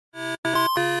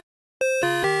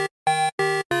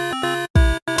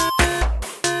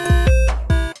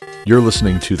You're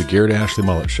listening to the Garrett Ashley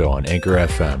Mullet Show on Anchor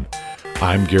FM.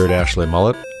 I'm Garrett Ashley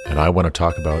Mullet, and I want to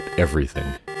talk about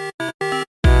everything.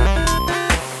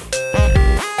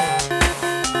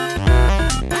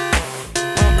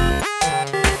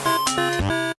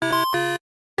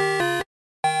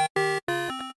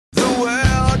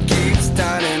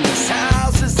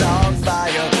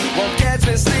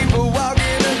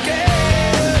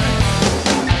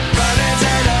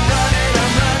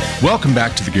 Welcome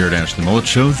back to the Garrett Ashley Mullet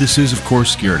Show. This is, of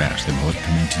course, Garrett Ashley Mullet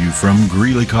coming to you from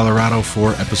Greeley, Colorado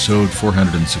for episode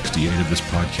 468 of this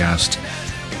podcast.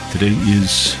 Today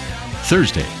is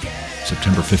Thursday,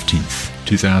 September 15th,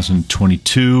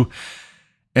 2022.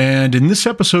 And in this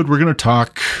episode, we're going to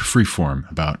talk freeform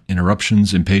about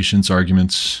interruptions, impatience,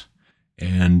 arguments,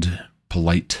 and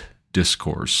polite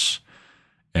discourse.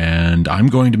 And I'm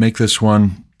going to make this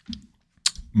one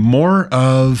more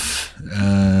of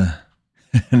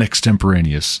an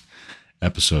extemporaneous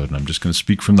episode, and I'm just going to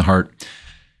speak from the heart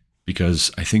because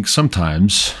I think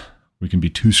sometimes we can be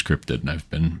too scripted, and I've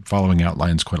been following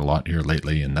outlines quite a lot here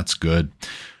lately, and that's good.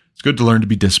 It's good to learn to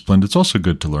be disciplined. It's also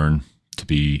good to learn to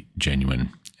be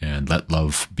genuine and let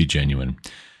love be genuine.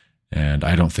 And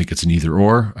I don't think it's an either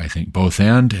or. I think both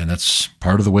and that's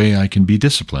part of the way I can be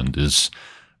disciplined is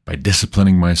by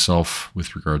disciplining myself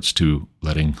with regards to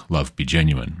letting love be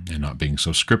genuine and not being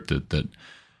so scripted that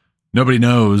nobody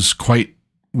knows quite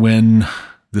when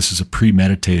this is a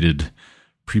premeditated,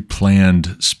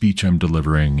 pre-planned speech I'm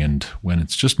delivering and when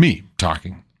it's just me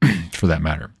talking, for that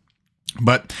matter.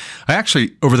 But I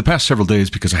actually, over the past several days,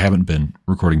 because I haven't been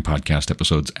recording podcast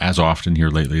episodes as often here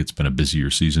lately, it's been a busier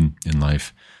season in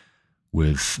life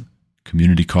with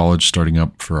community college starting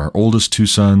up for our oldest two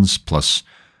sons, plus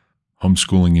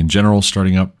homeschooling in general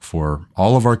starting up for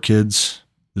all of our kids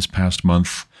this past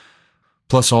month.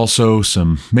 Plus also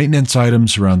some maintenance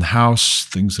items around the house,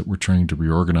 things that we're trying to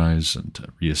reorganize and to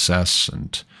reassess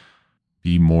and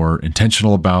be more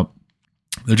intentional about.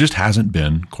 There just hasn't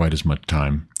been quite as much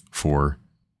time for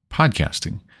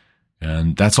podcasting.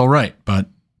 And that's all right, but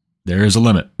there is a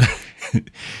limit.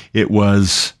 It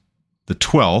was the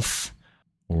 12th,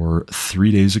 or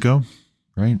 3 days ago,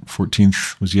 right?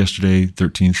 14th was yesterday,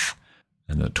 13th,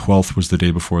 and the 12th was the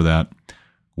day before that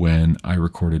when I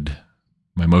recorded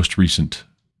my most recent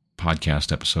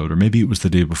podcast episode, or maybe it was the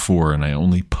day before and I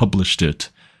only published it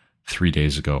 3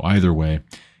 days ago. Either way,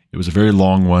 it was a very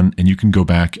long one, and you can go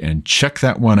back and check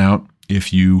that one out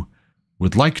if you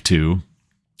would like to.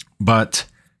 But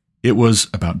it was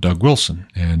about Doug Wilson,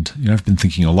 and I've been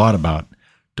thinking a lot about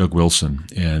Doug Wilson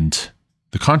and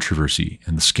the controversy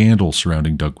and the scandal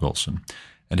surrounding Doug Wilson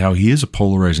and how he is a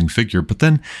polarizing figure. But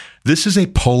then this is a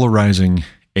polarizing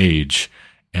age,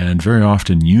 and very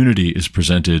often unity is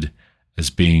presented as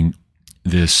being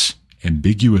this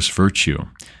ambiguous virtue.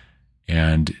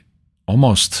 And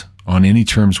almost on any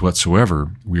terms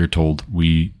whatsoever, we are told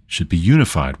we should be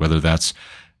unified, whether that's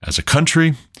as a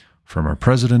country from our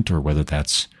president, or whether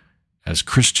that's as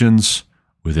Christians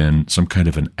within some kind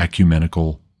of an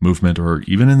ecumenical movement, or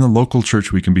even in the local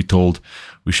church, we can be told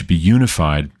we should be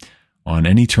unified on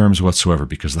any terms whatsoever,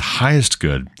 because the highest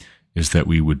good is that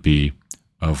we would be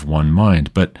of one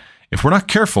mind. But if we're not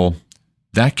careful,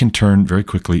 that can turn very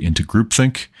quickly into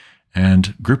groupthink,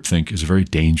 and groupthink is a very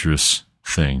dangerous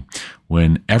thing.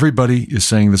 When everybody is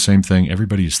saying the same thing,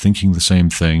 everybody is thinking the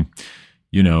same thing,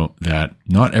 you know that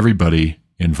not everybody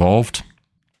involved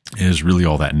is really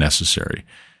all that necessary.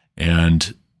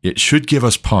 And it should give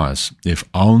us pause if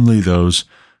only those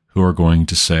who are going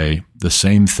to say the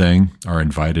same thing are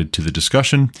invited to the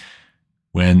discussion.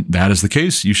 When that is the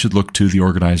case, you should look to the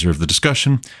organizer of the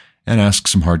discussion and ask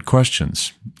some hard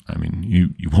questions. I mean,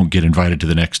 you won't get invited to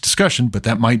the next discussion, but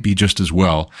that might be just as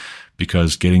well,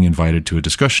 because getting invited to a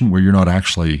discussion where you're not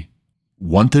actually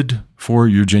wanted for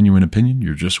your genuine opinion,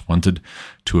 you're just wanted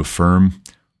to affirm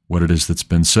what it is that's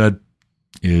been said,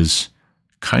 is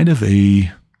kind of a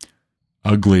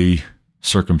ugly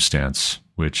circumstance,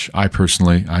 which I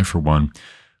for one,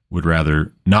 would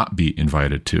rather not be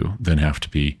invited to than have to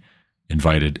be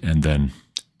invited and then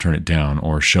turn it down,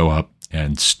 or show up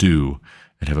and stew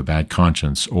and have a bad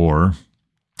conscience, or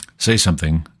say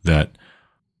something that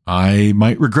I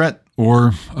might regret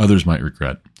or others might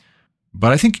regret.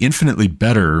 But I think infinitely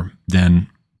better than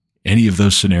any of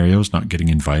those scenarios, not getting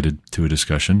invited to a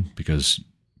discussion because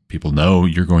people know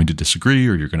you're going to disagree,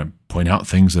 or you're going to point out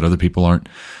things that other people aren't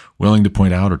willing to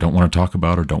point out or don't want to talk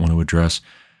about or don't want to address,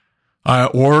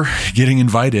 or getting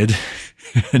invited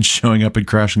and showing up and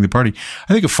crashing the party.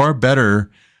 I think a far better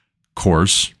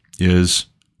course is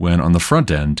when on the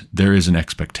front end, there is an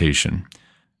expectation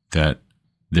that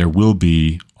there will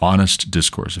be honest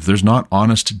discourse. If there's not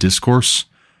honest discourse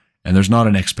and there's not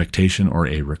an expectation or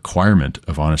a requirement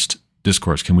of honest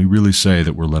discourse, can we really say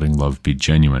that we're letting love be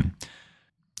genuine?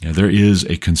 There is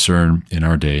a concern in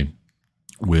our day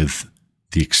with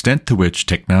the extent to which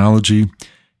technology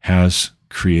has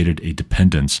created a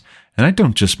dependence. And I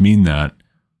don't just mean that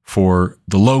for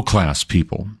the low-class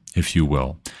people, if you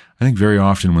will. I think very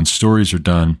often when stories are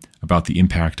done about the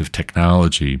impact of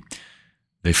technology,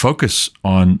 they focus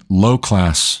on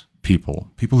low-class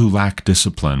people who lack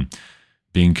discipline,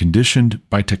 being conditioned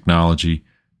by technology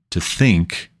to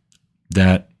think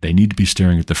that they need to be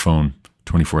staring at their phone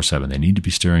 24/7. They need to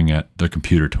be staring at their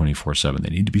computer 24/7. They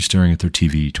need to be staring at their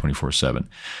TV 24/7.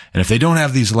 And if they don't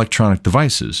have these electronic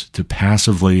devices to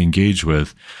passively engage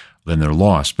with, then they're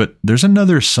lost. But there's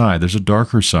another side, there's a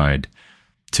darker side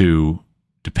to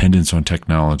dependence on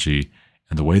technology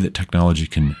and the way that technology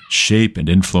can shape and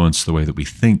influence the way that we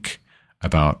think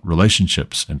about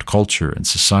relationships and culture and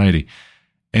society.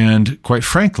 And quite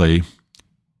frankly,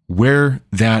 where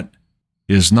that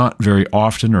is not very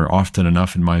often or often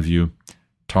enough, in my view,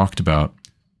 talked about,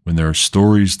 when there are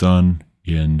stories done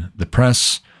in the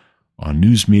press, on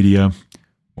news media,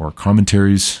 or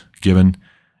commentaries given,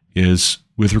 is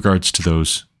with regards to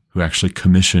those who actually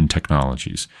commission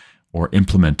technologies or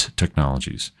implement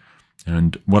technologies.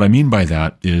 And what I mean by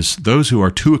that is those who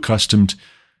are too accustomed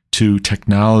to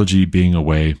technology being a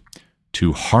way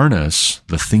to harness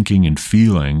the thinking and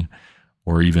feeling,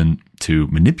 or even to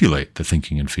manipulate the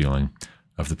thinking and feeling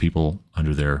of the people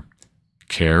under their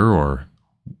care or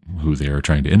who they are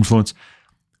trying to influence.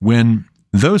 When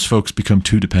those folks become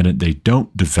too dependent, they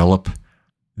don't develop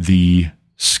the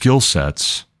skill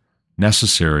sets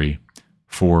necessary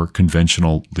for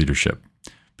conventional leadership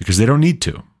because they don't need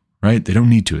to, right? They don't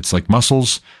need to. It's like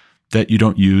muscles that you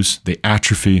don't use, they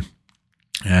atrophy.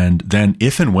 And then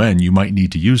if and when you might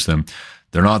need to use them,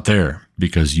 they're not there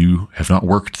because you have not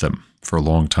worked them for a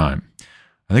long time.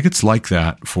 I think it's like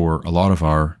that for a lot of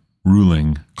our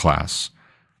ruling class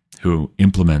who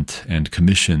implement and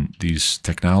commission these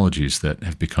technologies that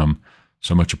have become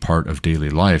so much a part of daily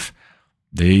life.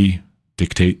 They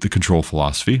dictate the control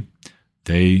philosophy.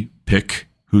 They pick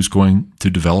who's going to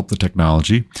develop the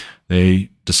technology. They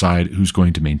decide who's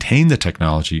going to maintain the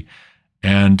technology.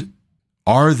 And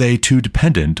are they too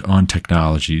dependent on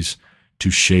technologies to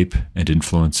shape and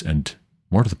influence and,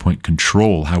 more to the point,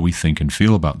 control how we think and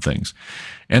feel about things?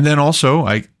 And then also,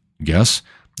 I guess,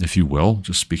 if you will,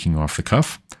 just speaking off the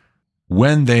cuff,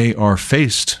 when they are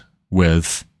faced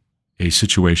with a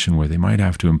situation where they might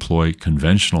have to employ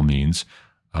conventional means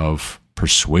of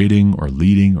persuading or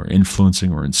leading or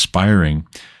influencing or inspiring,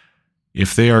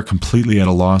 if they are completely at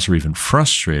a loss or even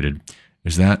frustrated,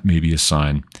 is that maybe a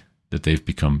sign that they've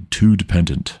become too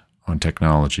dependent on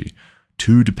technology,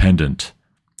 too dependent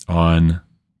on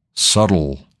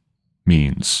subtle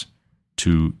means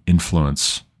to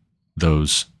influence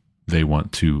those they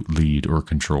want to lead or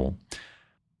control.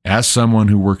 As someone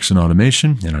who works in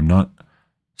automation, and I'm not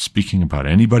speaking about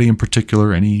anybody in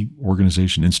particular, any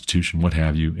organization, institution, what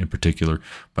have you in particular,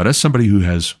 but as somebody who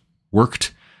has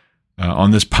worked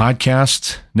on this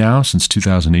podcast now since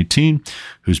 2018,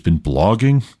 who's been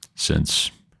blogging since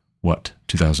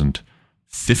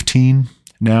 2015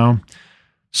 now,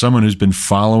 someone who's been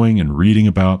following and reading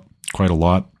about quite a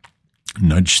lot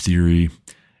nudge theory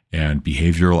and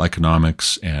behavioral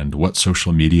economics and what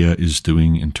social media is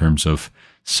doing in terms of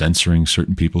censoring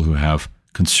certain people who have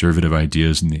conservative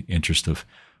ideas in the interest of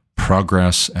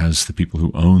progress as the people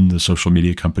who own the social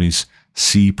media companies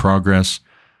see progress.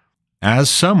 As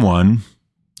someone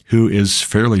who is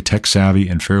fairly tech savvy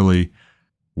and fairly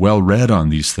well read on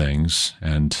these things,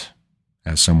 and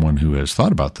as someone who has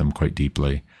thought about them quite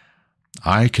deeply,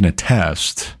 I can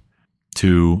attest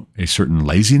to a certain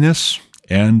laziness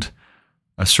and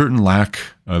a certain lack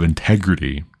of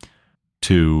integrity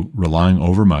to relying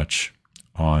overmuch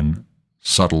on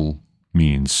subtle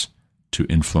means to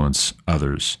influence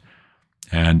others.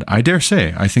 And I dare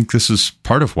say, I think this is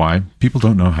part of why people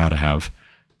don't know how to have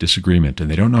disagreement, and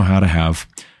they don't know how to have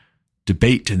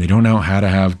debate, and they don't know how to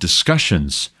have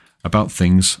discussions about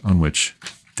things on which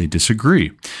they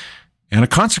disagree. And a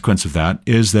consequence of that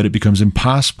is that it becomes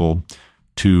impossible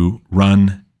to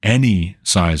run any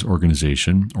size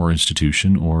organization or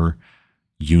institution or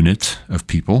unit of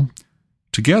people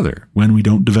together when we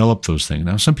don't develop those things.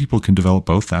 Now, some people can develop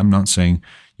both. I'm not saying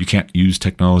you can't use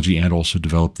technology and also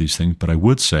develop these things, but I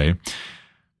would say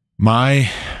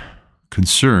my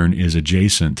concern is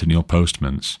adjacent to Neil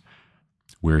Postman's,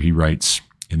 where he writes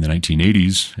in the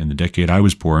 1980s, in the decade I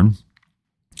was born,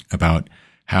 about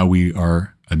how we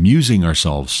are amusing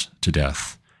ourselves to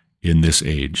death in this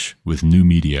age with new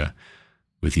media,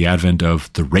 with the advent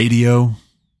of the radio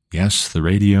yes, the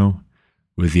radio,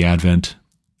 with the advent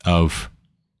of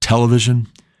television,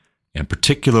 and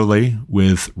particularly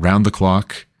with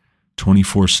round-the-clock,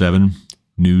 24/7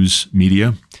 news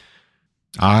media,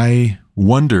 I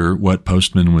wonder what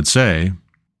Postman would say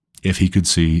if he could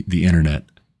see the internet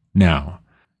now,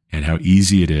 and how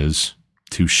easy it is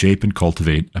to shape and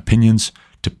cultivate opinions,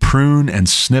 to prune and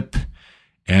snip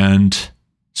and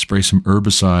spray some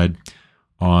herbicide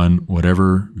on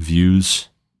whatever views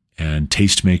and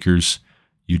tastemakers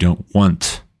you don't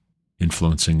want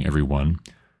influencing everyone,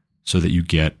 so that you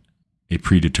get a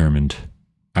predetermined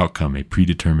outcome, a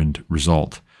predetermined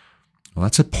result. Well,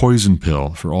 that's a poison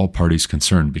pill for all parties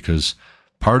concerned, because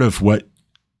part of what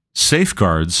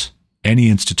safeguards any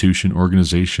institution,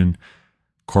 organization,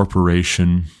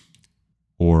 corporation,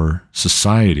 or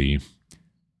society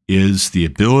is the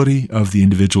ability of the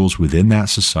individuals within that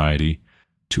society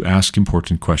to ask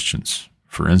important questions.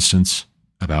 For instance,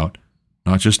 about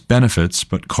not just benefits,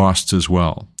 but costs as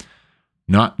well.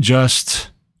 Not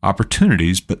just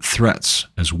opportunities, but threats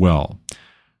as well.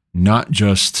 Not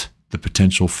just the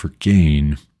potential for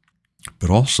gain, but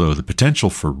also the potential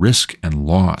for risk and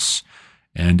loss.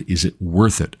 And is it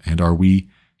worth it? And are we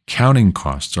counting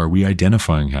costs? Are we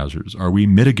identifying hazards? Are we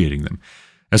mitigating them?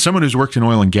 As someone who's worked in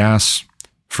oil and gas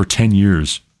for 10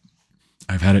 years,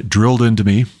 I've had it drilled into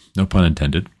me, no pun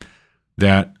intended,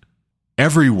 that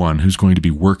everyone who's going to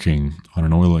be working on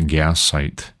an oil and gas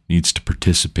site needs to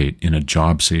participate in a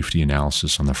job safety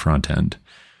analysis on the front end.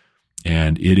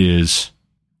 And it is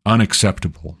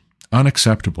unacceptable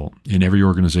in every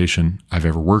organization I've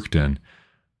ever worked in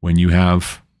when you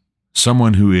have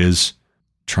someone who is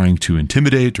trying to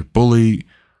intimidate or bully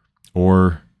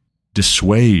or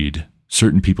dissuade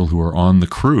certain people who are on the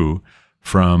crew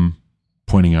from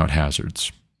pointing out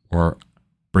hazards or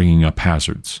bringing up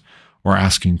hazards or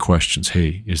asking questions.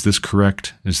 Hey, is this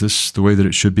correct? Is this the way that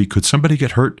it should be? Could somebody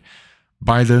get hurt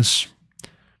by this?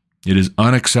 It is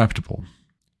unacceptable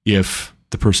if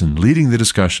the person leading the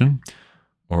discussion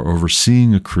or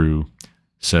overseeing a crew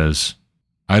says,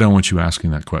 I don't want you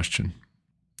asking that question.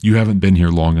 You haven't been here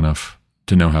long enough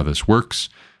to know how this works.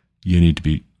 You need to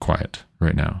be quiet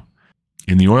right now.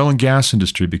 In the oil and gas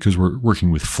industry, because we're working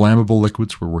with flammable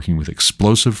liquids, we're working with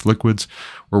explosive liquids,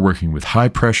 we're working with high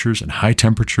pressures and high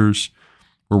temperatures,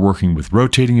 we're working with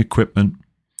rotating equipment,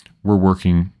 we're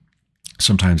working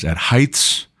sometimes at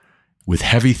heights with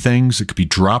heavy things that could be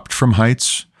dropped from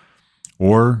heights,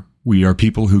 or we are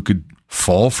people who could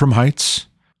fall from heights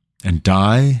and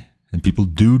die, and people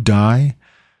do die,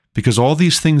 because all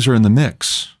these things are in the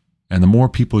mix. And the more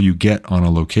people you get on a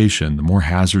location, the more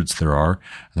hazards there are.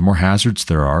 And the more hazards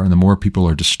there are, and the more people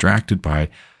are distracted by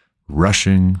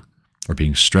rushing or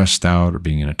being stressed out or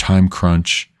being in a time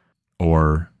crunch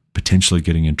or potentially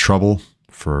getting in trouble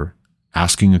for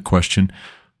asking a question,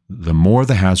 the more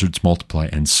the hazards multiply.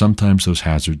 And sometimes those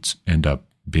hazards end up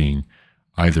being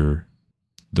either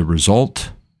the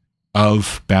result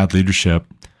of bad leadership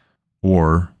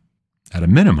or, at a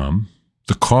minimum,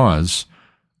 the cause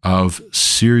of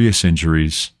serious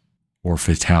injuries or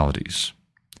fatalities.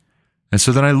 And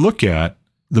so then I look at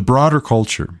the broader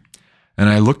culture, and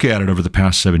I look at it over the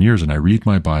past 7 years, and I read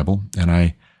my Bible, and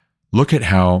I look at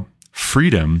how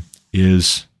freedom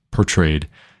is portrayed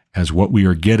as what we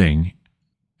are getting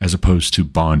as opposed to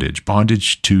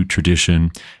bondage to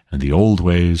tradition and the old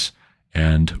ways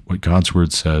and what God's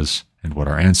word says and what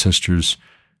our ancestors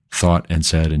thought and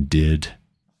said and did.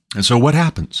 And so what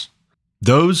happens?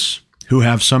 Those who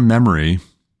have some memory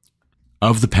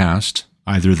of the past,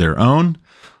 either their own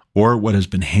or what has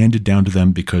been handed down to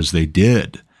them because they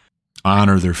did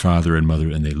honor their father and mother,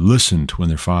 and they listened when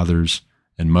their fathers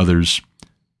and mothers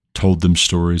told them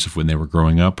stories of when they were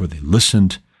growing up, or they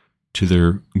listened to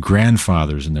their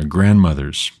grandfathers and their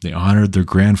grandmothers. They honored their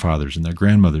grandfathers and their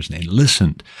grandmothers, and they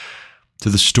listened to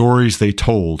the stories they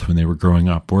told when they were growing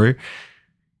up. Or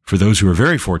for those who are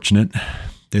very fortunate,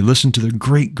 they listened to their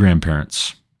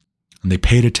great-grandparents and they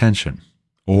paid attention.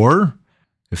 Or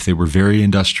if they were very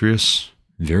industrious,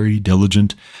 very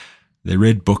diligent, they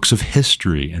read books of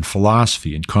history and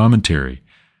philosophy and commentary,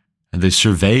 and they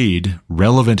surveyed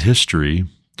relevant history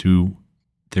to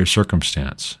their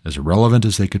circumstance, as relevant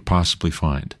as they could possibly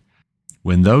find.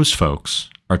 When those folks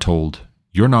are told,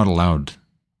 you're not allowed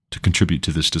to contribute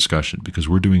to this discussion because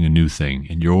we're doing a new thing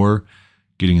and you're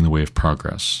getting in the way of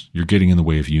progress, you're getting in the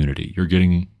way of unity, you're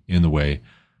getting in the way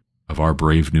of our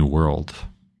brave new world,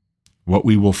 what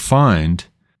we will find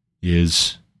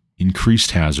is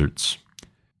increased hazards.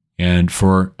 And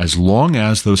for as long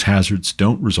as those hazards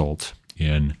don't result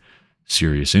in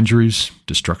serious injuries,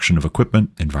 destruction of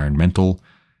equipment, environmental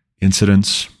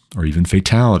incidents, or even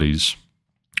fatalities,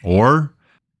 or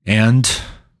And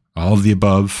all of the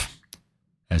above,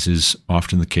 as is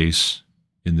often the case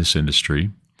in this industry,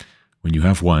 when you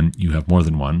have one, you have more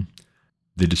than one.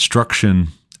 The destruction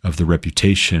of the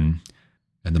reputation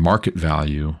and the market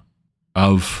value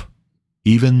of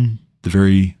even the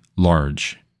very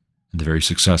large and the very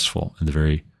successful and the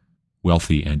very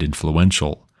wealthy and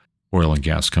influential oil and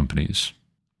gas companies.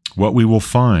 What we will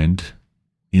find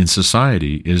in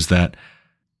society is that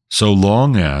so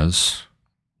long as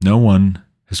no one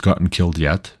has gotten killed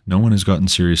yet, no one has gotten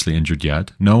seriously injured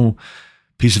yet, no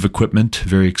piece of equipment,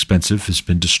 very expensive, has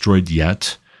been destroyed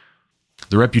yet,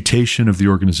 the reputation of the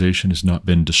organization has not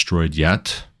been destroyed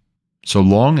yet, so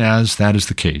long as that is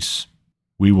the case,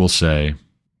 we will say,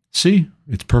 see,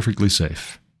 it's perfectly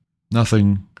safe.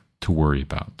 Nothing to worry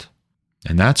about.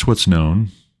 And that's what's known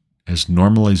as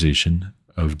normalization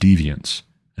of deviance.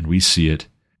 And we see it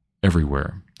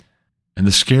everywhere. And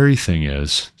the scary thing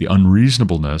is the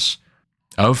unreasonableness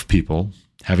of people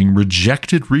having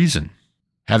rejected reason,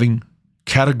 having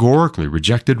categorically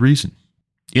rejected reason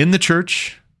in the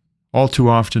church all too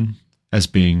often as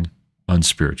being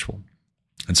unspiritual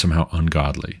and somehow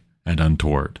ungodly and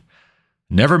untoward.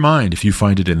 Never mind if you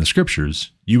find it in the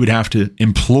scriptures, you would have to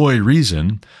employ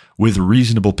reason with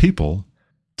reasonable people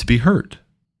to be heard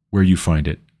where you find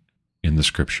it in the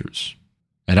scriptures.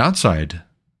 And outside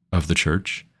of the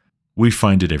church, we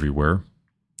find it everywhere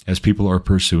as people are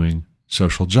pursuing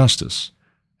social justice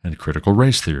and critical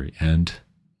race theory and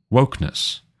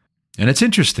wokeness. And it's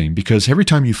interesting because every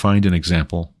time you find an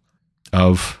example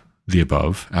of the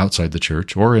above outside the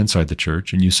church or inside the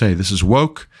church, and you say, this is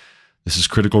woke, this is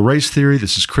critical race theory,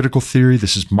 this is critical theory,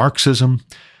 this is Marxism,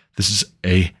 this is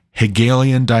a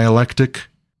Hegelian dialectic,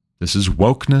 this is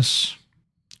wokeness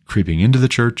creeping into the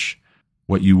church,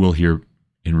 what you will hear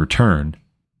in return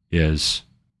is,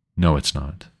 no, it's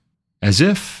not. As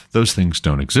if those things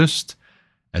don't exist,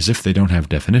 as if they don't have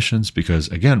definitions, because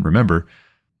again, remember,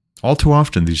 all too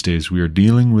often these days we are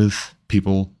dealing with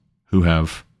people who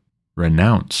have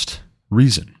renounced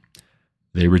reason.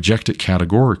 They reject it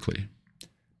categorically.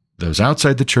 Those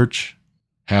outside the church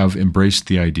have embraced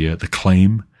the idea, the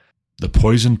claim, the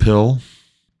poison pill,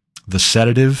 the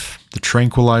sedative, the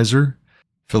tranquilizer,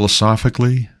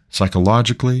 philosophically,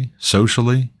 psychologically,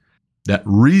 socially, that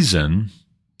reason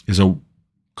is a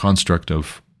construct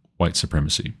of white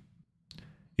supremacy.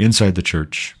 Inside the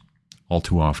church, all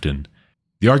too often,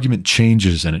 the argument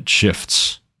changes and it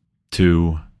shifts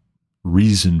to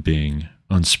reason being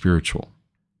unspiritual.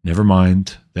 Never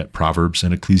mind that Proverbs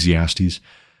and Ecclesiastes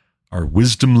are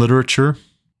wisdom literature,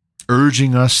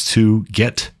 urging us to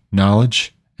get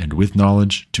knowledge, and with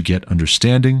knowledge to get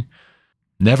understanding.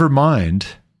 Never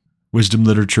mind wisdom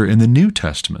literature in the New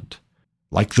Testament,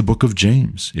 like the book of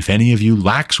James. If any of you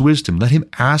lacks wisdom, let him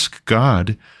ask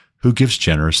God, who gives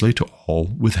generously to all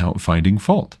without finding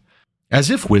fault. As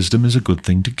if wisdom is a good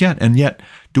thing to get. And yet,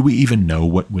 do we even know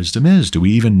what wisdom is? Do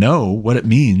we even know what it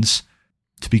means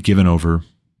to be given over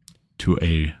to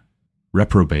a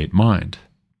reprobate mind?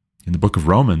 In the book of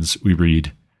Romans, we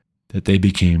read that they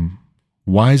became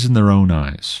wise in their own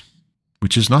eyes,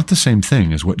 which is not the same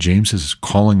thing as what James is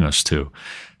calling us to.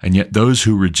 And yet those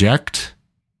who reject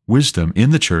wisdom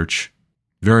in the church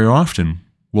very often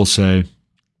will say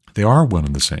they are one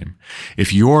and the same.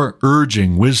 If you're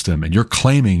urging wisdom and you're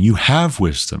claiming you have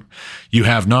wisdom, you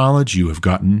have knowledge, you have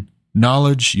gotten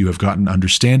knowledge, you have gotten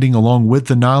understanding along with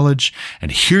the knowledge, and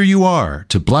here you are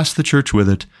to bless the church with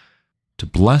it, to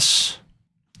bless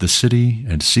the city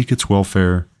and seek its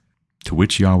welfare, to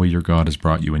which Yahweh your God has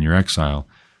brought you in your exile.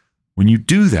 When you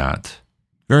do that,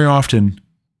 very often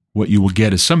what you will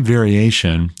get is some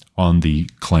variation on the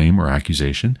claim or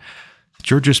accusation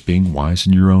that you're just being wise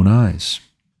in your own eyes.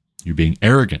 You're being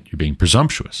arrogant. You're being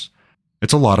presumptuous.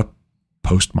 It's a lot of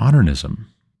postmodernism.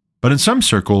 But in some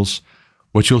circles,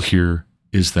 what you'll hear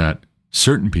is that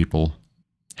certain people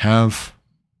have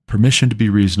permission to be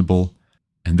reasonable,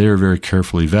 and they are very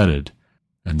carefully vetted,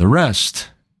 and the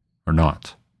rest are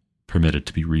not permitted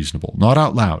to be reasonable, not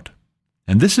out loud.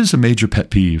 And this is a major pet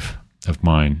peeve of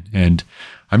mine, and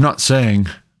I'm not saying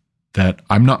that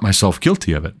I'm not myself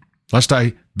guilty of it, lest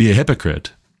I be a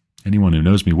hypocrite. Anyone who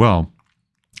knows me well,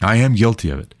 I am guilty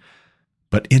of it.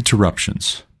 But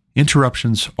interruptions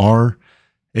are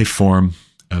a form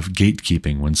of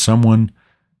gatekeeping. When someone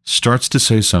starts to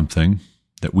say something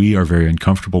that we are very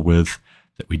uncomfortable with,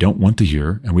 that we don't want to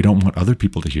hear, and we don't want other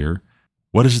people to hear,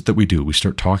 what is it that we do? We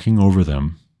start talking over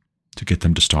them to get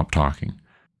them to stop talking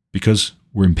because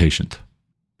we're impatient,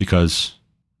 because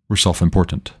we're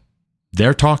self-important.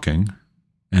 They're talking,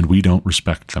 and we don't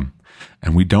respect them,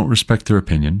 and we don't respect their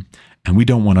opinion, and we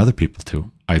don't want other people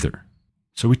to either.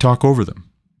 So we talk over them,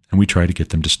 and we try to get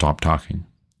them to stop talking.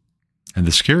 And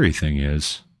the scary thing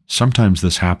is, sometimes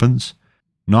this happens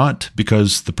not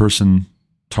because the person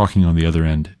talking on the other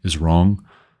end is wrong,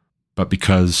 but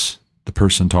because the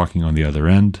person talking on the other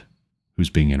end, who's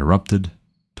being interrupted,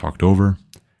 talked over,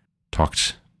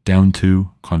 talked down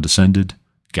to, condescended,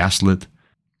 gaslit,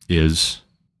 is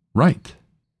right.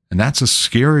 And that's a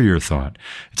scarier thought.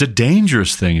 It's a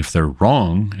dangerous thing if they're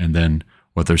wrong and then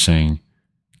what they're saying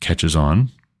catches on.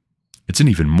 It's an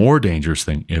even more dangerous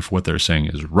thing if what they're saying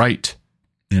is right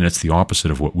and it's the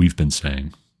opposite of what we've been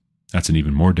saying. That's an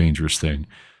even more dangerous thing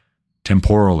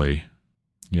temporally.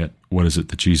 Yet, what is it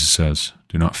that Jesus says?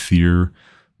 Do not fear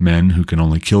men who can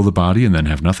only kill the body and then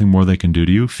have nothing more they can do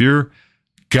to you. Fear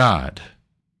God,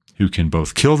 who can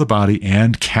both kill the body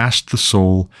and cast the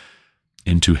soul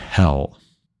into hell.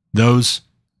 Those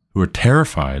who are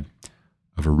terrified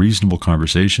of a reasonable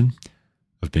conversation,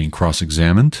 of being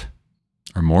cross-examined,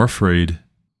 are more afraid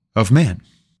of men,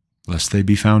 lest they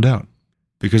be found out.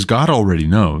 Because God already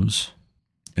knows,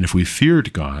 and if we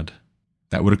feared God,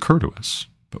 that would occur to us.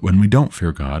 But when we don't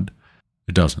fear God,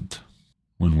 it doesn't.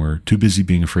 When we're too busy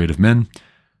being afraid of men,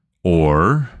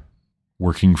 or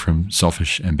working from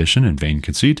selfish ambition and vain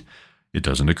conceit, it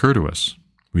doesn't occur to us.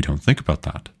 We don't think about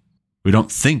that. We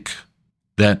don't think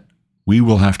that we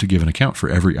will have to give an account for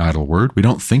every idle word. We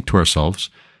don't think to ourselves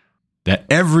that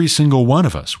every single one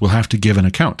of us will have to give an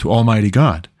account to Almighty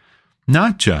God.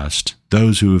 Not just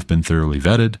those who have been thoroughly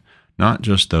vetted, not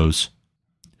just those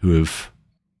who have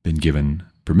been given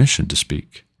permission to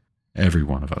speak. Every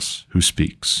one of us who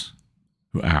speaks,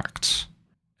 who acts,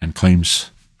 and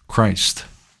claims Christ.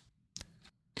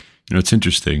 You know, it's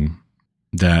interesting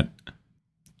that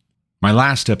my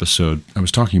last episode, I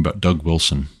was talking about Doug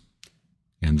Wilson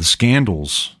and the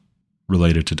scandals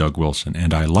related to Doug Wilson.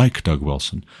 And I like Doug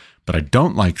Wilson, but I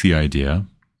don't like the idea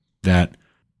that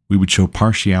we would show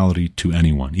partiality to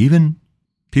anyone, even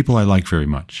people I like very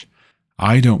much.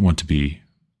 I don't want to be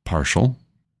partial.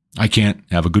 I can't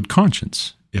have a good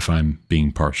conscience if I'm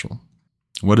being partial.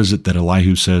 What is it that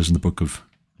Elihu says in the book of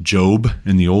Job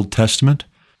in the Old Testament?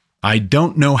 I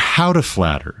don't know how to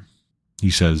flatter. He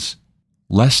says,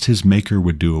 lest his maker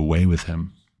would do away with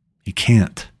him. He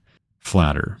can't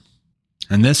flatter.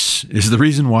 And this is the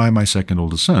reason why my second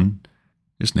oldest son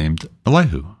is named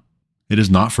Elihu. It is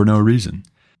not for no reason,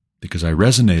 because I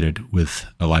resonated with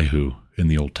Elihu in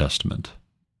the Old Testament.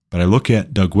 But I look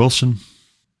at Doug Wilson,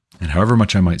 and however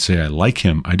much I might say I like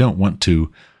him, I don't want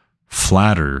to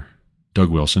flatter Doug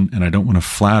Wilson, and I don't want to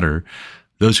flatter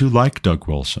those who like Doug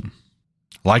Wilson,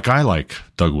 like I like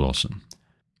Doug Wilson,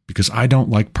 because I don't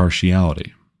like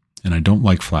partiality, and I don't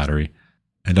like flattery,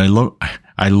 and I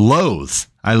loathe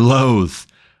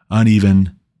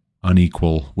uneven,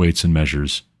 unequal weights and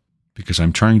measures, because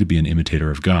I'm trying to be an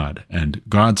imitator of God, and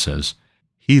God says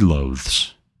he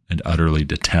loathes and utterly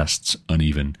detests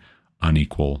uneven,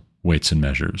 unequal weights and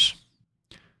measures.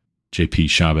 J.P.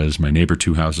 Chavez, my neighbor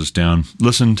 2 houses down,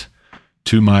 listened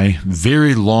to my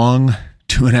very long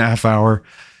 2.5-hour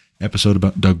episode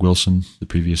about Doug Wilson, the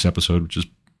previous episode, which is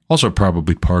also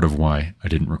probably part of why I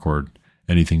didn't record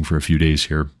anything for a few days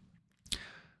here.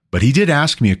 But he did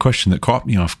ask me a question that caught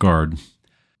me off guard.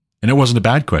 And it wasn't a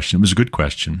bad question. It was a good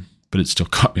question, but it still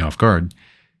caught me off guard.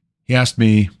 He asked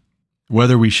me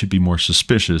whether we should be more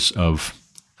suspicious of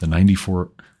the 94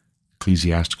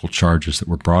 ecclesiastical charges that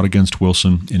were brought against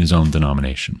Wilson in his own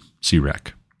denomination,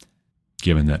 CREC,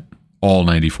 given that all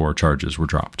 94 charges were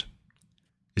dropped.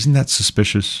 Isn't that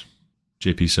suspicious?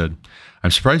 JP said.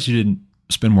 I'm surprised you didn't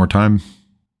spend more time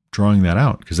drawing that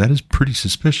out, because that is pretty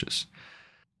suspicious.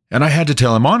 And I had to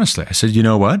tell him honestly. I said, you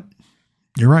know what?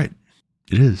 You're right.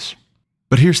 It is.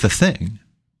 But here's the thing.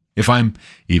 If I'm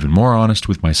even more honest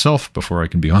with myself before I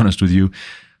can be honest with you,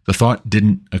 the thought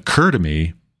didn't occur to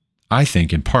me, I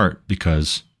think in part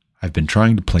because I've been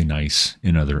trying to play nice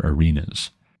in other arenas.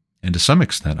 And to some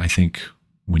extent, I think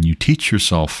when you teach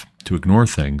yourself to ignore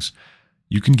things,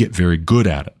 you can get very good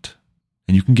at it.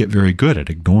 And you can get very good at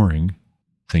ignoring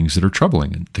things that are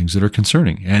troubling and things that are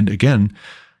concerning. And again,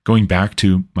 going back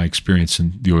to my experience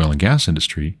in the oil and gas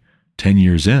industry, 10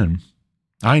 years in,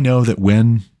 I know that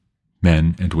when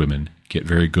men and women get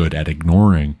very good at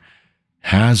ignoring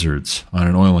hazards on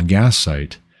an oil and gas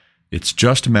site, it's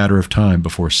just a matter of time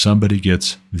before somebody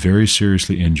gets very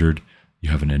seriously injured.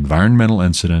 You have an environmental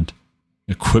incident,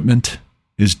 equipment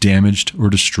is damaged or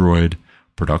destroyed,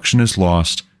 production is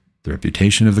lost, the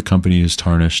reputation of the company is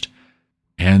tarnished,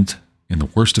 and in the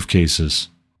worst of cases,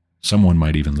 someone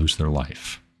might even lose their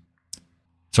life.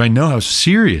 So I know how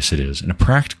serious it is in a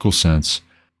practical sense,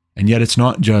 and yet it's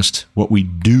not just what we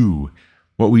do.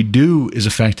 What we do is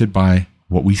affected by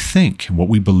what we think and what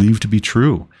we believe to be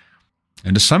true.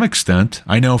 And to some extent,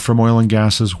 I know from oil and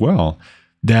gas as well,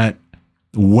 that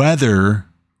whether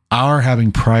our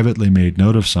having privately made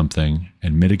note of something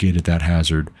and mitigated that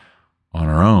hazard on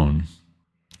our own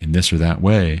in this or that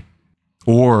way,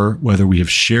 or whether we have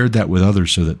shared that with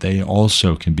others so that they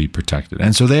also can be protected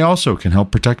and so they also can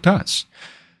help protect us,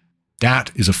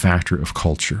 that is a factor of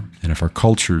culture. And if our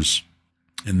cultures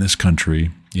in this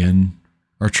country, in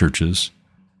our churches,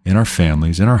 in our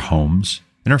families, in our homes,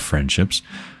 in our friendships,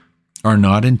 are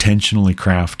not intentionally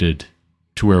crafted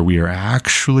to where we are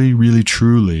actually really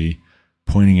truly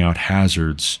pointing out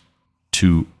hazards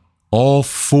to all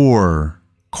four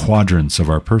quadrants of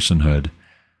our personhood,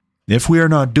 if we are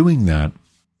not doing that,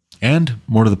 and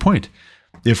more to the point,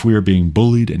 if we are being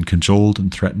bullied and cajoled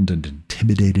and threatened and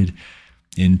intimidated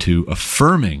into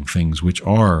affirming things which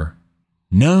are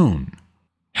known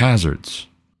hazards,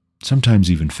 sometimes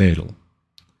even fatal,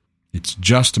 it's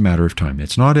just a matter of time.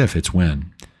 It's not if, it's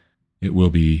when. It will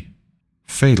be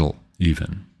fatal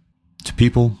even to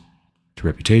people, to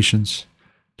reputations,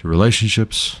 to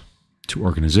relationships, to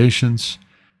organizations,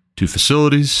 to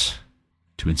facilities,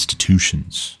 to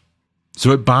institutions.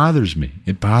 So it bothers me.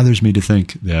 It bothers me to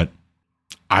think that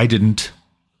I didn't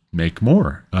make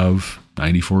more of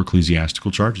 94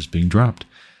 ecclesiastical charges being dropped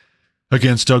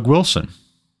against Doug Wilson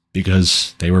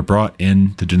because they were brought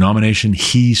in the denomination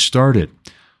he started.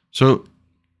 So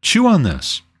chew on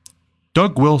this.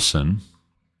 Doug Wilson,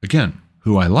 again,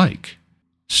 who I like,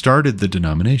 started the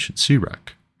denomination,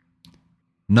 CREC.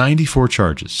 94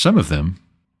 charges, some of them,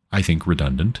 I think,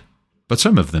 redundant, but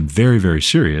some of them very, very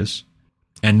serious,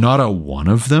 and not a one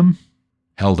of them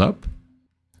held up.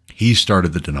 He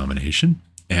started the denomination,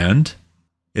 and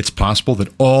it's possible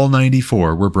that all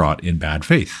 94 were brought in bad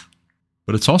faith,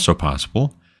 but it's also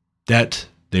possible that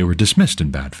they were dismissed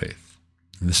in bad faith.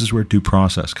 And this is where due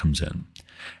process comes in.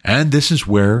 And this is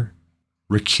where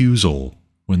recusal,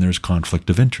 when there's conflict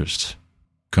of interest,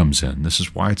 comes in. This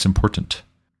is why it's important.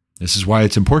 This is why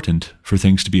it's important for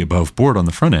things to be above board on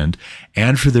the front end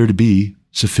and for there to be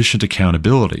sufficient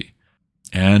accountability.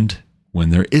 And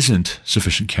when there isn't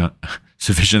sufficient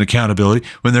accountability,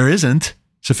 when there isn't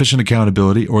sufficient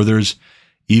accountability, or there's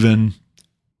even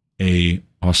a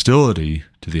hostility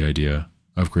to the idea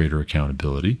of greater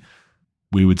accountability,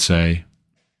 we would say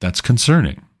that's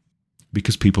concerning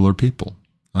because people are people.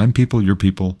 I'm people, you're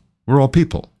people, we're all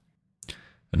people.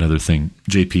 Another thing,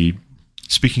 JP,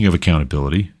 speaking of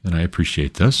accountability, and I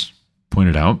appreciate this,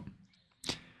 pointed out,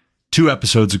 2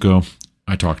 episodes ago,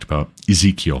 I talked about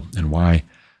Ezekiel and why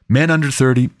men under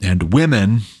 30 and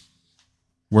women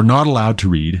were not allowed to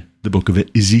read the book of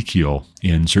Ezekiel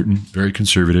in certain very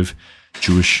conservative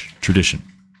Jewish tradition.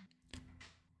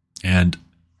 And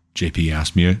JP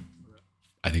asked me,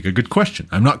 I think, a good question.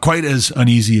 I'm not quite as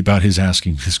uneasy about his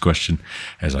asking this question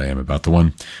as I am about the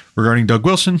one regarding Doug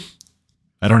Wilson.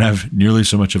 I don't have nearly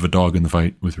so much of a dog in the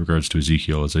fight with regards to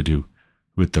Ezekiel as I do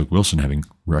with Doug Wilson, having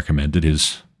recommended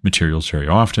his materials very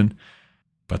often,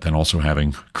 but then also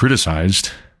having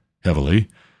criticized heavily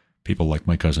people like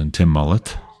my cousin Tim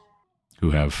Mullett,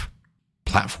 who have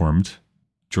platformed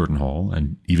Jordan Hall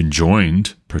and even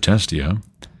joined Protestia,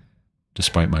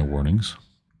 despite my warnings.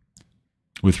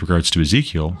 With regards to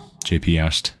Ezekiel, JP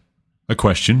asked a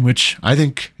question, which I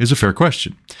think is a fair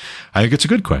question. I think it's a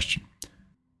good question.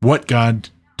 What God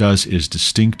does is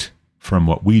distinct from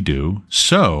what we do.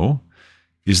 So,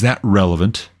 is that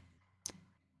relevant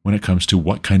when it comes to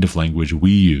what kind of language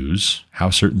we use, how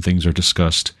certain things are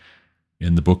discussed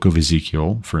in the book of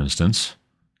Ezekiel, for instance,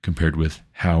 compared with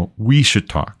how we should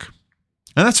talk?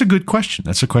 And that's a good question.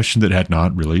 That's a question that had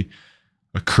not really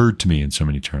occurred to me in so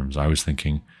many terms. I was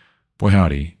thinking, boy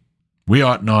howdy, we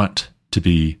ought not to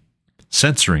be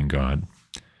censoring God,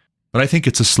 but I think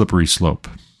it's a slippery slope.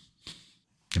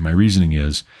 And my reasoning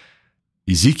is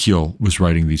Ezekiel was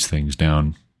writing these things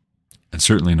down and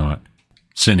certainly not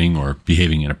sinning or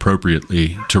behaving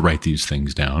inappropriately to write these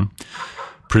things down.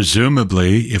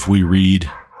 Presumably, if we read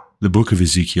the book of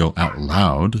Ezekiel out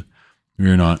loud, we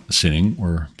are not sinning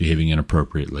or behaving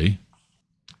inappropriately.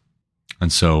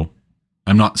 And so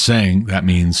I'm not saying that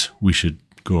means we should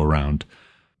go around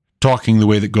talking the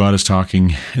way that God is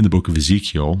talking in the book of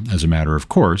Ezekiel as a matter of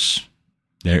course.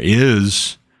 There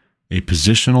is a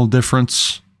positional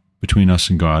difference between us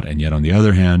and God, and yet on the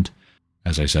other hand,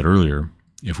 as I said earlier,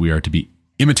 if we are to be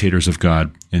imitators of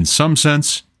God in some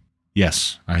sense,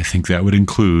 yes, I think that would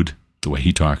include the way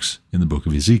he talks in the book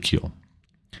of Ezekiel.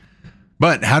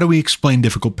 But how do we explain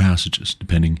difficult passages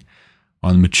depending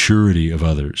on the maturity of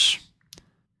others?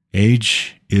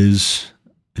 Age is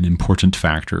an important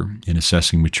factor in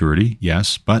assessing maturity,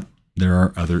 yes, but there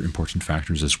are other important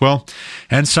factors as well.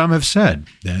 And some have said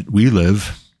that we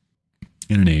live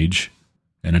in an age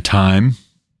and a time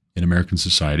in American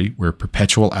society where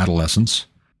perpetual adolescence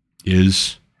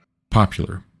is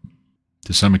popular.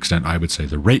 To some extent, I would say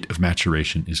the rate of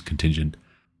maturation is contingent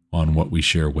on what we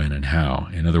share when and how.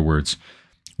 In other words,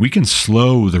 we can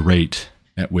slow the rate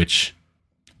at which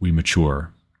we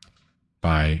mature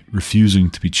by refusing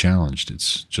to be challenged.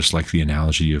 It's just like the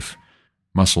analogy of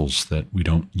muscles that we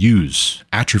don't use,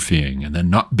 atrophying and then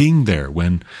not being there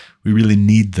when we really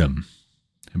need them.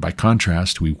 And by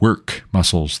contrast, we work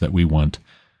muscles that we want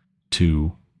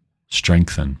to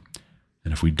strengthen.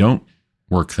 And if we don't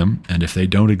work them, and if they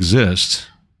don't exist,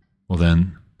 well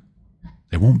then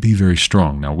they won't be very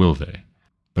strong, now will they?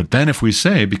 But then if we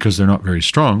say, because they're not very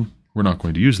strong, we're not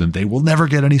going to use them, they will never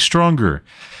get any stronger.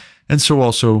 And so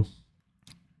also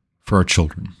for our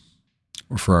children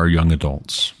or for our young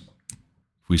adults.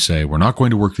 If we say, we're not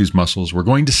going to work these muscles, we're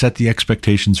going to set the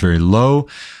expectations very low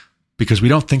because we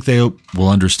don't think they will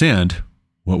understand.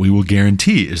 What we will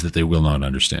guarantee is that they will not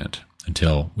understand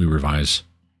until we revise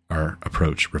our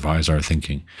approach, revise our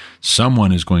thinking.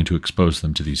 Someone is going to expose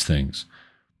them to these things.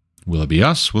 Will it be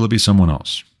us? Will it be someone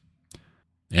else?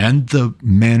 And the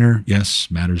manner, yes,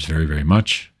 matters very, very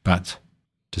much. But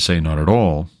to say not at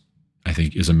all, I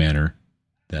think, is a manner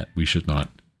that we should not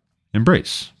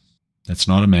embrace. That's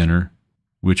not a manner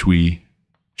which we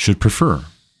should prefer.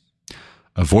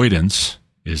 Avoidance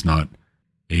is not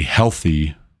a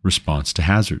healthy response to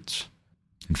hazards.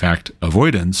 In fact,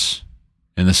 avoidance,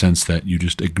 in the sense that you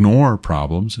just ignore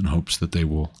problems in hopes that they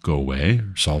will go away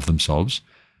or solve themselves,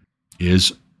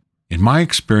 is, in my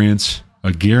experience,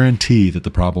 a guarantee that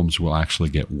the problems will actually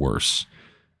get worse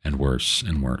and worse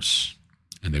and worse,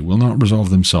 and they will not resolve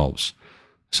themselves.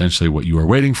 Essentially, what you are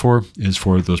waiting for is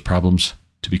for those problems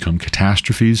to become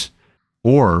catastrophes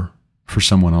or for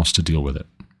someone else to deal with it.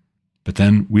 But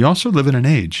then we also live in an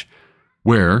age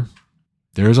where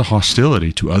there is a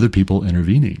hostility to other people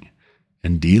intervening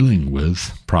and dealing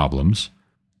with problems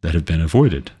that have been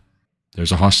avoided.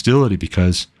 There's a hostility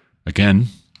because, again,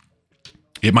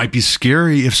 it might be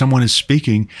scary if someone is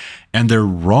speaking and they're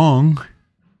wrong,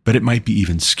 but it might be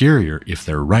even scarier if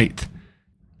they're right.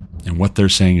 And what they're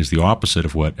saying is the opposite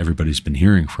of what everybody's been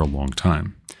hearing for a long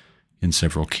time in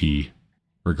several key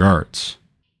regards.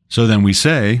 So then we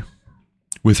say,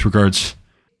 with regards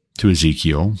to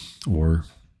Ezekiel or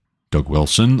Doug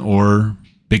Wilson or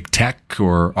big tech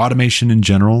or automation in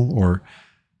general or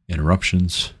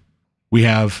interruptions, we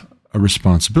have a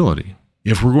responsibility.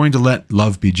 If we're going to let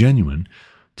love be genuine,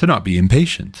 to not be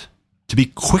impatient, to be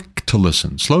quick to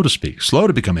listen, slow to speak, slow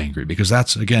to become angry, because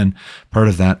that's, again, part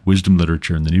of that wisdom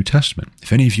literature in the New Testament.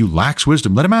 If any of you lacks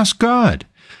wisdom, let him ask God,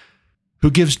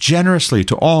 who gives generously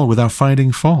to all without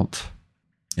finding fault,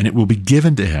 and it will be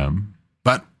given to him.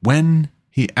 But when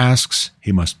he asks,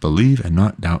 he must believe and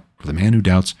not doubt, for the man who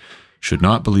doubts should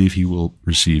not believe he will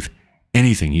receive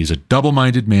anything. He's a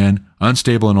double-minded man,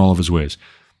 unstable in all of his ways.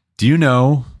 Do you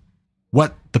know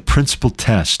what the principal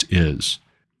test is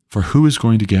for who is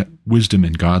going to get wisdom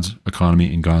in God's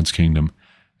economy, in God's kingdom,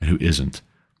 and who isn't?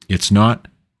 It's not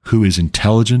who is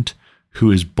intelligent,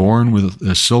 who is born with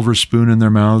a silver spoon in their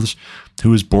mouths,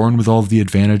 who is born with all of the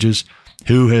advantages,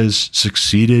 who has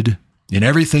succeeded in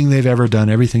everything they've ever done,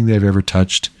 everything they've ever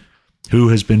touched, who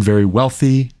has been very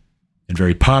wealthy and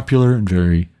very popular and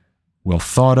very well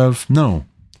thought of. No.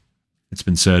 It's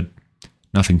been said,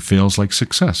 nothing fails like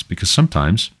success, because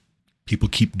sometimes people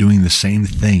keep doing the same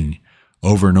thing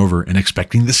over and over and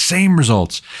expecting the same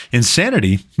results.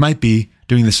 Insanity might be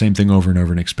doing the same thing over and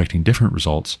over and expecting different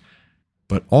results,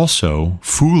 but also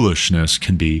foolishness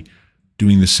can be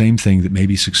doing the same thing that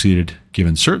maybe succeeded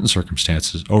given certain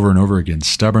circumstances over and over again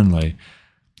stubbornly,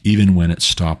 even when it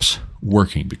stops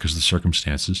working because the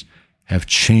circumstances have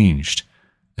changed.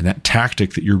 And that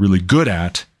tactic that you're really good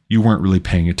at, you weren't really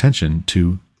paying attention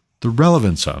to the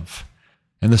relevance of.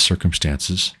 And the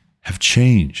circumstances have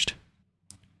changed.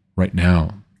 Right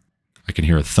now, I can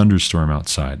hear a thunderstorm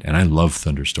outside, and I love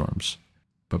thunderstorms.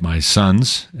 But my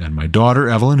sons and my daughter,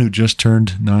 Evelyn, who just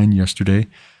turned 9 yesterday,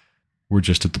 were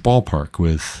just at the ballpark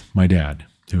with my dad,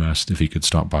 who asked if he could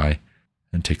stop by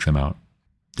and take them out.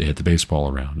 They hit the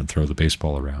baseball around and throw the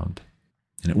baseball around.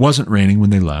 And it wasn't raining when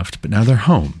they left, but now they're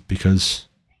home because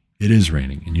it is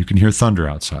raining, and you can hear thunder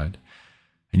outside.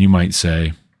 And you might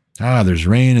say, there's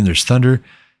rain and there's thunder,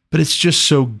 but it's just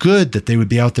so good that they would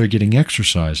be out there getting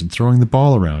exercise and throwing the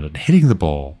ball around and hitting the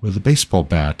ball with a baseball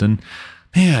bat. And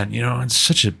man, it's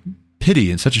such a pity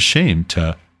and such a shame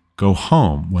to go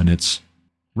home when it's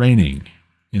raining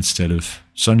instead of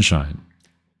sunshine,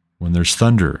 when there's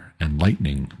thunder and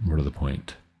lightning, more to the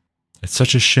point. It's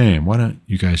such a shame. Why don't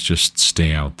you guys just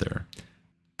stay out there?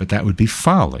 But that would be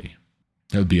folly.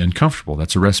 That would be uncomfortable.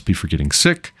 That's a recipe for getting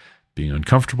sick, being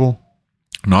uncomfortable,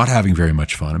 not having very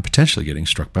much fun, and potentially getting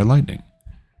struck by lightning.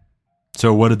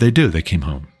 So what did they do? They came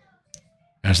home,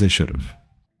 as they should have.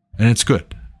 And it's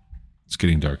good. It's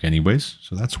getting dark anyways,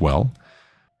 so that's well.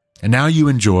 And now you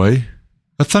enjoy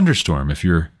a thunderstorm if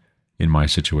you're in my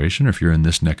situation, or if you're in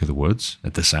this neck of the woods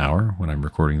at this hour when I'm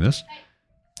recording this.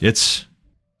 It's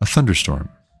a thunderstorm,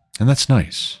 and that's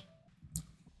nice.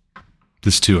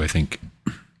 This too, I think,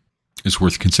 is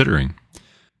worth considering.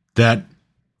 That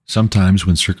sometimes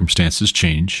when circumstances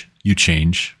change, you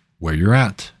change where you're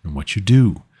at and what you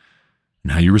do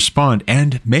and how you respond.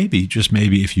 And maybe, just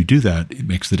maybe, if you do that, it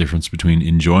makes the difference between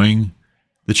enjoying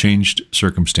the changed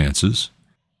circumstances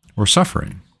or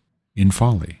suffering in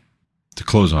folly. To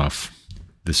close off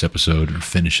this episode or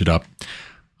finish it up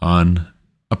on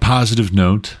a positive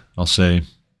note, I'll say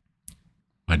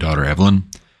my daughter Evelyn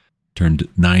turned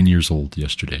 9 years old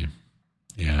yesterday.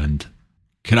 And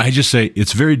can I just say,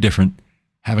 it's very different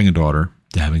having a daughter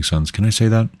to having sons. Can I say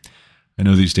that? I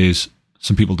know these days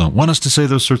some people don't want us to say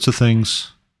those sorts of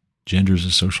things. Gender is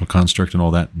a social construct and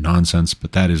all that nonsense,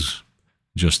 but that is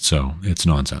just so. It's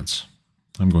nonsense.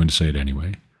 I'm going to say it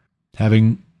anyway.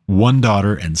 Having one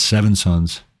daughter and 7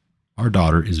 sons, our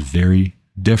daughter is very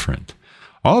different.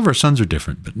 All of our sons are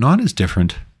different, but not as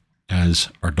different as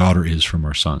our daughter is from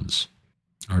our sons.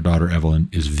 Our daughter Evelyn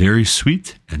is very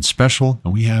sweet and special,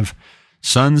 and we have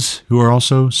sons who are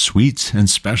also sweet and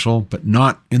special, but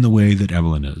not in the way that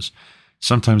Evelyn is.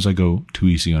 Sometimes I go too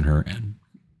easy on her, and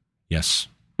yes,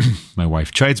 my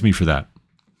wife chides me for that.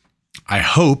 I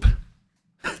hope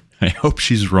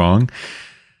she's wrong.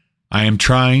 I am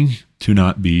trying to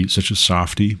not be such a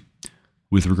softie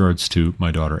with regards to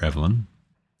my daughter Evelyn.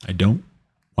 I don't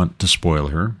want to spoil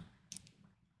her,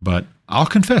 but I'll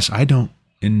confess I don't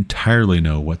entirely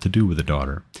know what to do with a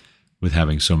daughter with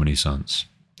having so many sons.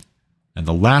 And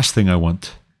the last thing I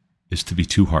want is to be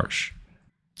too harsh.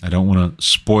 I don't want to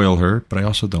spoil her, but I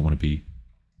also don't want to be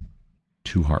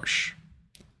too harsh.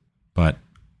 But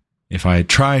if I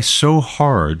try so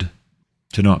hard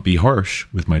to not be harsh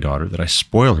with my daughter that I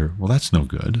spoil her, well, that's no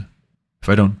good. If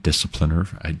I don't discipline her,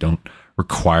 if I don't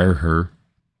require her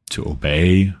to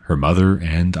obey her mother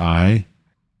and I,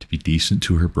 to be decent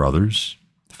to her brothers,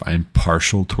 if I am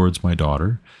partial towards my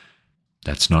daughter,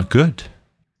 that's not good.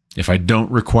 If I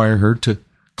don't require her to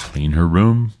clean her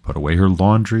room, put away her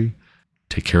laundry,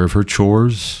 take care of her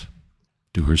chores,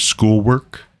 do her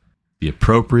schoolwork, be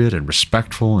appropriate and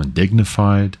respectful and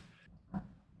dignified,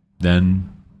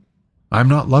 then I'm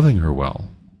not loving her well.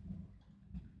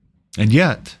 And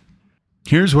yet,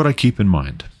 here's what I keep in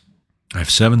mind. I have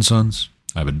 7 sons,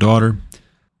 I have a daughter,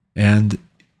 and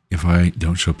if I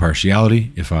don't show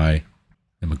partiality, if I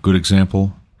am a good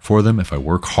example for them, if I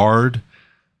work hard,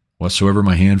 whatsoever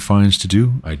my hand finds to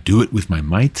do, I do it with my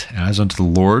might as unto the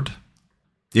Lord.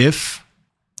 If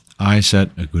I set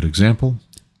a good example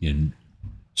in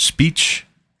speech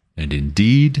and in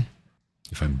deed,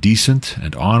 if I'm decent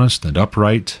and honest and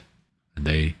upright, and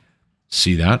they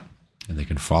see that, and they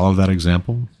can follow that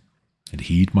example, and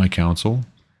heed my counsel,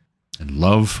 and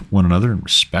love one another, and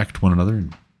respect one another,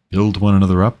 and build one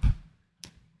another up,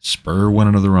 spur one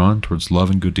another on towards love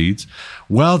and good deeds,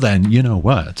 well then, you know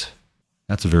what?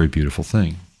 That's a very beautiful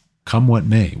thing. Come what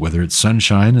may, whether it's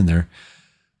sunshine and they're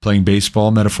playing baseball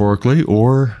metaphorically,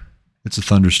 or it's a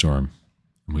thunderstorm,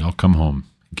 and we all come home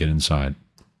and get inside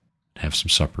and have some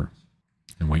supper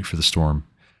and wait for the storm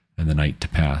and the night to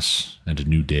pass and a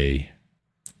new day.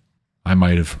 I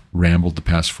might have rambled the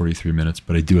past 43 minutes,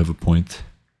 but I do have a point.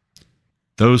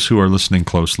 Those who are listening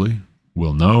closely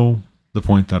will know the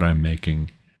point that I'm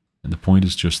making, and the point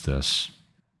is just this.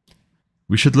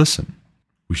 We should listen.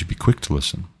 We should be quick to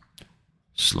listen,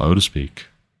 slow to speak,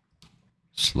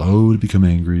 slow to become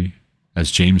angry, as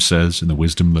James says in the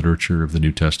wisdom literature of the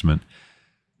New Testament,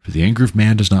 for the anger of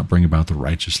man does not bring about the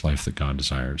righteous life that God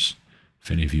desires.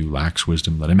 If any of you lacks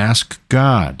wisdom, let him ask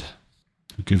God,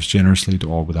 who gives generously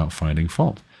to all without finding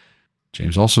fault.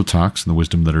 James also talks in the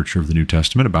wisdom literature of the New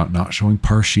Testament about not showing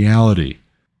partiality.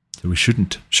 So we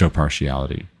shouldn't show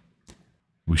partiality.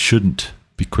 We shouldn't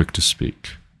be quick to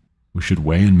speak. We should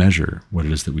weigh and measure what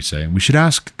it is that we say, and we should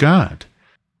ask God,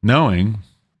 knowing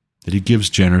that he gives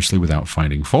generously without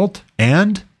finding fault,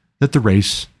 and that the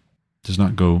race does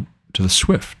not go to the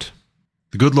swift.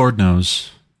 The good Lord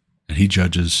knows, and he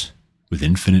judges with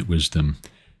infinite wisdom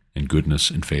and goodness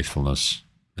and faithfulness,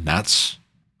 and that's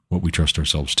what we trust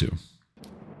ourselves to.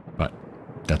 But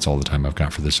that's all the time I've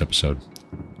got for this episode.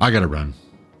 I gotta run.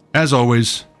 As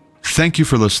always, thank you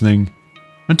for listening.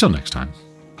 Until next time,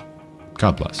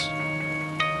 God bless.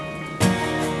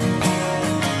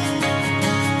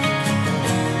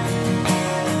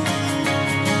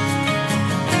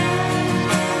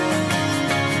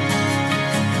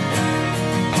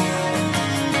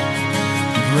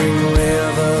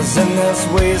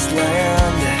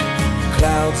 wasteland,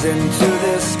 clouds into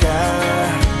the sky,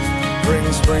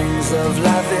 bring springs of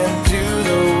life into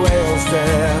the wells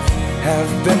that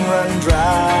have been run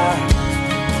dry.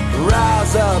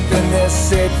 Rise up in this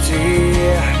city,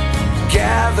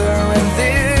 gather in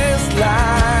this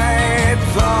light,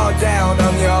 pour down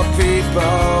on your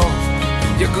people,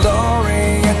 your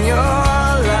glory and your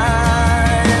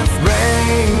life.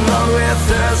 Rain on with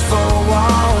us for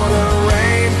water,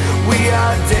 rain, we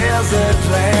are desert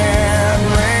land.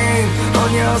 Rain on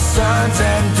your sons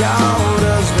and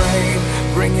daughters, rain,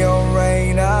 bring your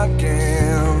rain again.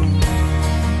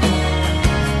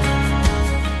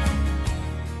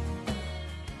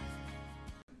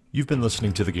 You've been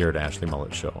listening to The Garrett Ashley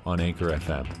Mullet Show on Anchor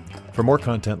FM. For more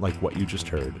content like what you just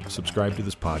heard, subscribe to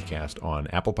this podcast on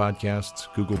Apple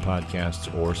Podcasts, Google Podcasts,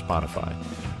 or Spotify.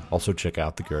 Also check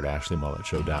out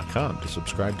thegarrettashleymulletshow.com to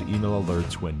subscribe to email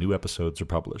alerts when new episodes are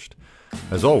published.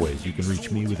 As always, you can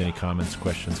reach me with any comments,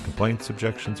 questions, complaints,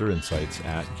 objections, or insights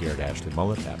at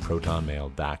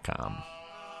garrettashleyMullet@protonmail.com.